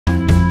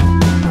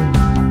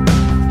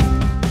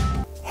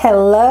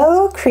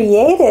Hello,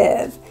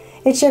 creative!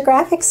 It's your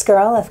graphics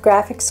girl of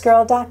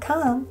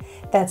graphicsgirl.com.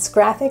 That's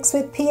graphics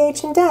with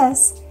PH and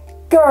S,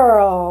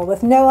 girl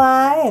with no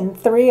I and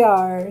 3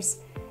 R's.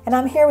 And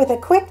I'm here with a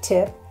quick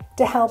tip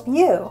to help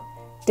you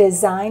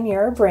design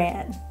your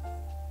brand.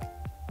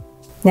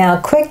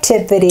 Now, quick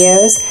tip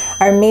videos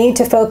are made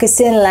to focus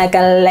in like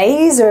a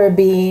laser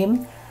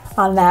beam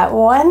on that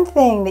one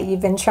thing that you've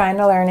been trying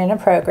to learn in a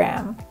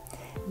program.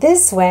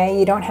 This way,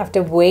 you don't have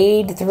to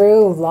wade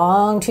through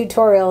long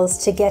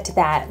tutorials to get to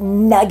that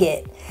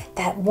nugget,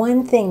 that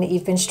one thing that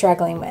you've been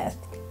struggling with.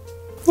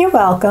 You're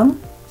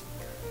welcome.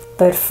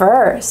 But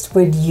first,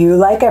 would you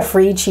like a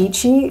free cheat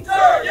sheet?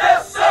 Sir,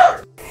 yes,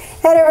 sir!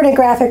 Head over to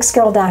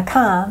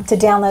graphicsgirl.com to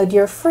download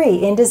your free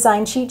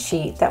InDesign cheat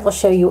sheet that will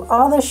show you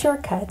all the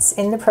shortcuts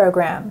in the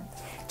program.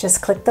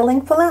 Just click the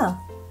link below.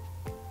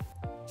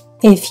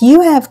 If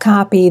you have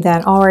copy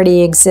that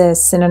already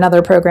exists in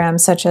another program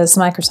such as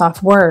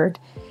Microsoft Word,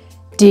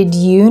 did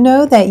you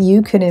know that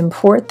you could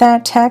import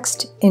that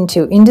text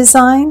into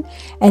InDesign?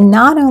 And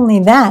not only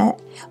that,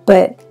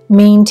 but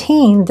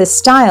maintain the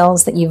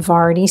styles that you've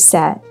already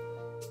set.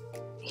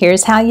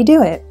 Here's how you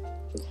do it.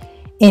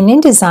 In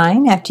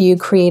InDesign, after you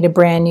create a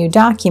brand new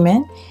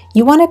document,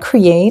 you want to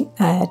create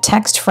a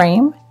text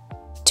frame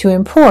to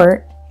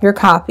import your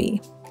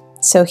copy.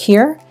 So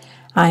here,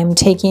 I'm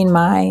taking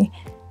my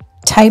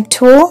type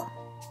tool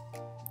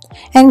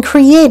and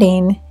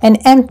creating an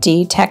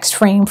empty text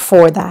frame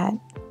for that.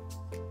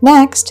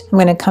 Next, I'm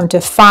going to come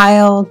to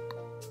File,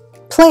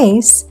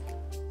 Place,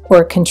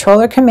 or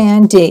Control or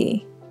Command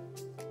D.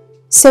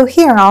 So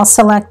here I'll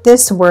select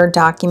this Word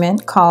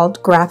document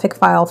called Graphic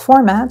File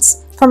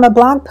Formats from a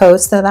blog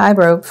post that I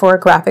wrote for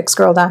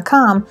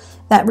graphicsgirl.com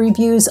that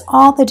reviews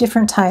all the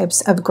different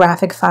types of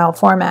graphic file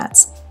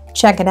formats.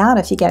 Check it out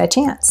if you get a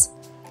chance.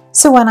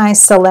 So when I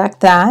select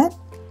that,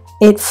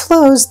 it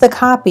flows the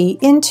copy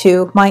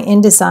into my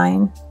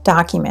InDesign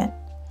document.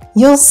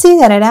 You'll see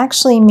that it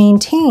actually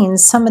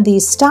maintains some of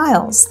these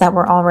styles that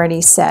were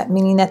already set,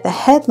 meaning that the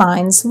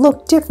headlines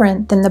look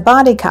different than the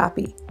body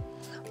copy.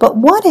 But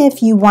what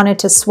if you wanted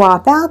to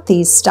swap out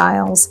these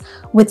styles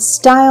with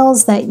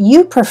styles that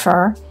you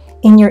prefer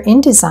in your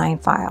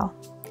InDesign file?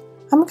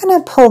 I'm going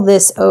to pull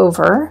this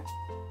over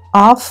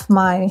off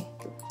my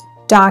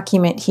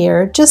document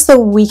here just so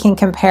we can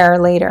compare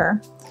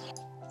later.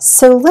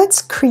 So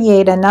let's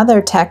create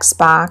another text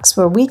box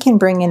where we can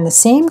bring in the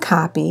same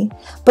copy,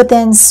 but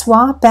then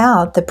swap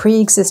out the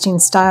pre-existing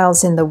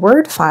styles in the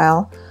Word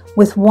file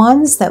with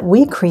ones that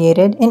we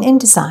created in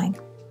InDesign.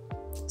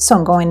 So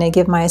I'm going to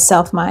give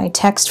myself my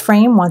text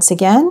frame once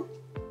again.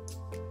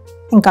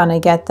 I'm going to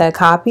get the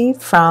copy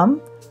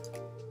from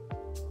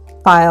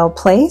File,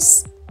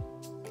 Place,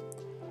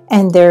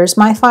 and there's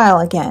my file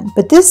again.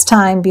 But this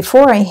time,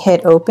 before I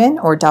hit Open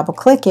or double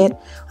click it,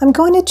 I'm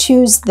going to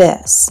choose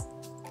this,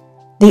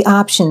 the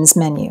Options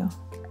menu.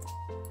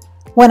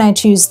 When I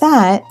choose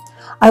that,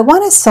 I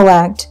want to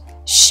select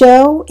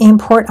Show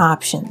Import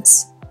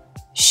Options.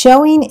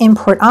 Showing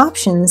import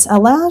options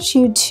allows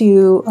you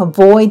to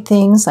avoid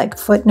things like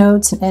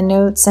footnotes and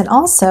endnotes and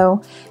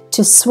also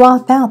to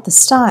swap out the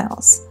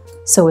styles.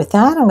 So with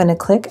that, I'm going to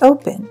click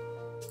Open.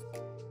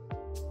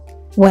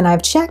 When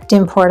I've checked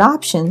Import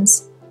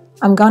Options,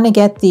 I'm going to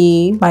get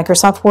the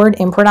Microsoft Word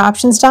Import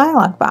Options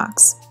dialog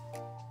box.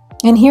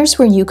 And here's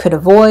where you could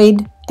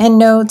avoid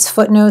endnotes,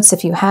 footnotes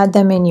if you had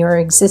them in your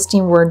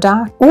existing Word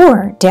doc.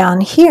 Or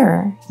down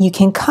here, you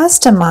can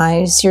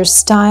customize your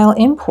style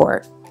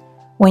import.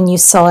 When you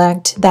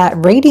select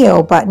that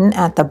radio button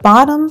at the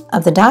bottom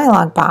of the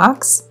dialog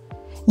box,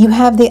 you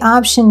have the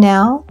option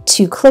now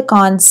to click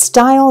on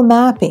Style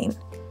Mapping.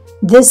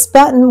 This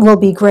button will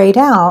be grayed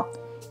out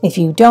if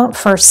you don't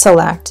first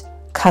select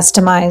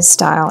Customize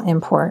Style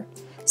Import.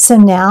 So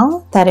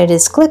now that it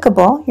is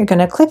clickable, you're going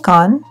to click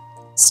on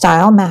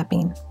Style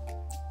Mapping.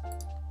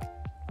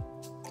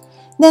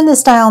 Then the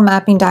Style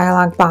Mapping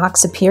dialog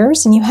box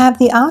appears and you have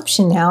the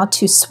option now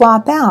to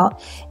swap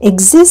out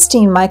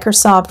existing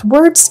Microsoft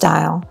Word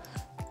style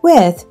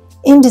with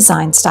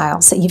InDesign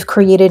styles that you've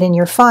created in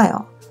your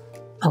file.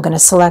 I'm going to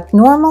select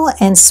Normal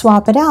and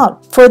swap it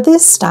out for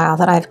this style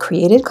that I've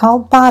created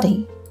called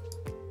Body.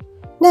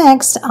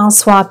 Next, I'll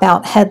swap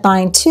out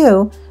Headline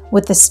 2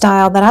 with the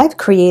style that I've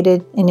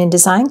created in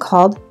InDesign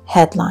called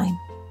Headline.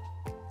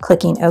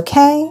 Clicking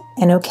OK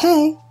and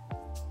OK.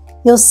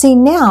 You'll see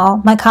now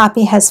my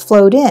copy has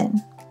flowed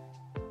in.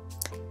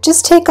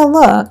 Just take a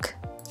look.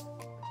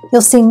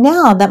 You'll see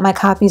now that my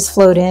copy's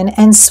flowed in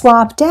and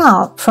swapped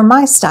out for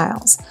my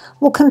styles.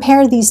 We'll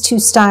compare these two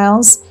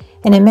styles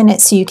in a minute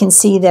so you can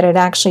see that it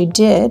actually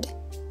did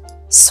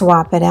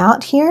swap it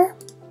out here.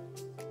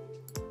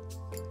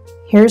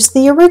 Here's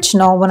the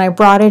original when I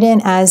brought it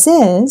in as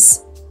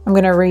is. I'm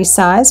going to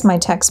resize my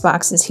text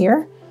boxes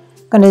here.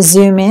 I'm going to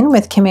zoom in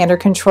with Command or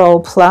Control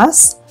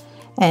plus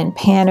and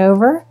pan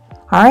over.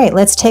 All right,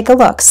 let's take a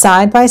look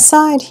side by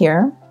side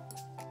here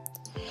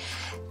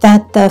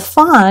that the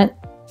font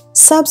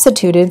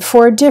substituted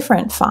for a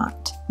different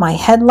font. My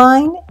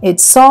headline, it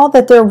saw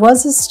that there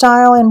was a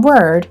style in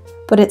Word,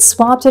 but it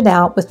swapped it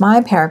out with my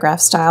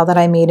paragraph style that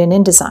I made in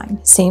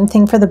InDesign. Same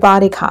thing for the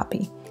body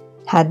copy.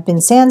 Had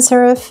been sans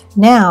serif,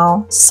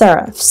 now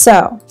serif.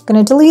 So I'm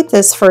going to delete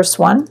this first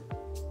one.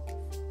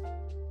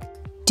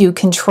 Do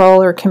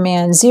Control or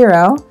Command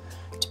 0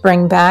 to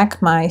bring back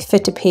my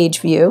fit to page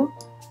view.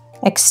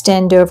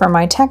 Extend over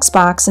my text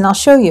box, and I'll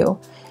show you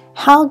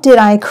how did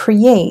I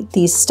create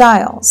these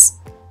styles.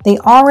 They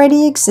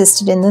already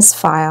existed in this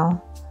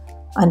file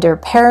under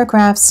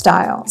Paragraph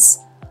Styles.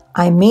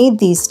 I made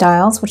these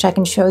styles, which I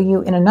can show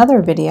you in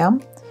another video,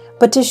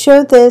 but to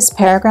show this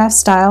Paragraph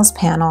Styles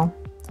panel,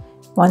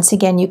 once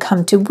again you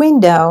come to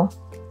Window,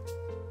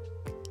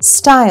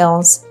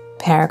 Styles,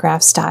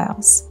 Paragraph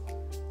Styles.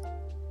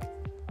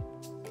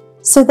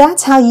 So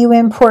that's how you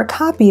import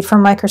copy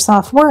from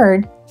Microsoft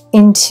Word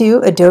into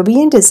Adobe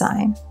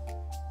InDesign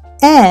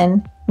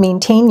and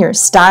maintain your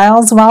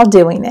styles while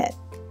doing it.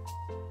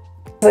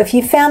 So if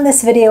you found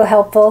this video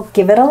helpful,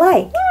 give it a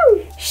like,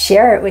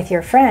 share it with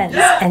your friends,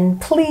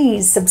 and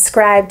please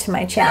subscribe to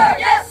my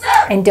channel.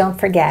 And don't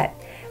forget,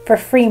 for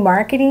free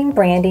marketing,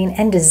 branding,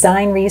 and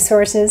design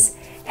resources,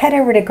 head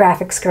over to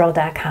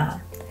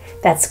graphicsgirl.com.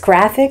 That's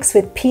graphics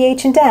with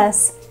PH and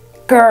S,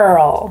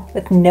 girl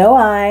with no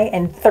I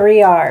and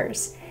 3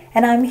 R's.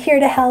 And I'm here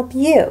to help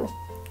you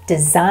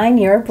design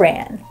your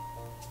brand.